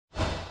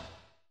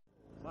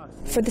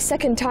For the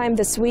second time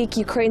this week,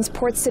 Ukraine's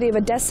port city of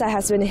Odesa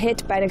has been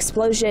hit by an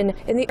explosion.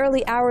 In the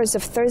early hours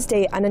of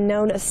Thursday, an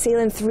unknown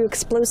assailant threw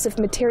explosive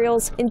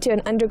materials into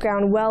an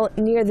underground well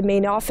near the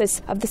main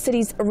office of the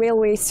city's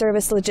Railway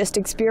Service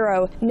Logistics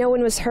Bureau. No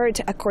one was hurt,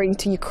 according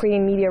to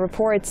Ukrainian media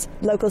reports.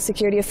 Local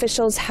security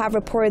officials have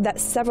reported that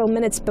several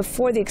minutes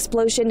before the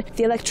explosion,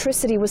 the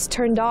electricity was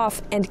turned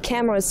off and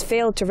cameras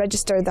failed to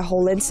register the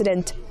whole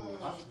incident.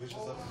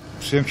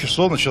 В 7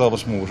 часов начала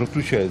 8 уже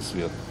включает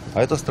свет.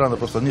 А эта страна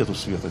просто нету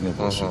света, не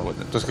было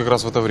сегодня. То есть как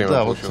раз в это время.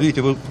 Да, вот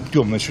видите, вот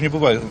темно, еще не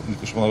бывает,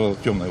 что она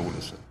темная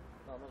улица.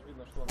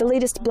 The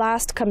latest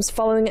blast comes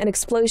following an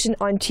explosion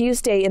on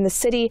Tuesday in the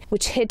city,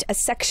 which hit a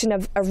section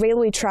of a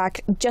railway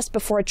track just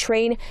before a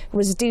train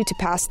was due to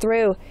pass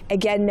through.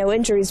 Again, no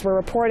injuries were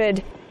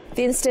reported.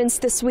 The incidents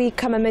this week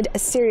come amid a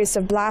series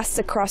of blasts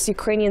across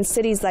Ukrainian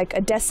cities like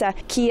Odesa,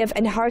 Kiev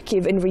and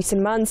Kharkiv in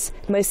recent months.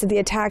 Most of the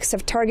attacks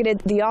have targeted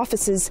the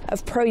offices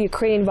of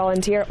pro-Ukrainian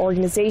volunteer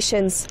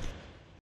organizations.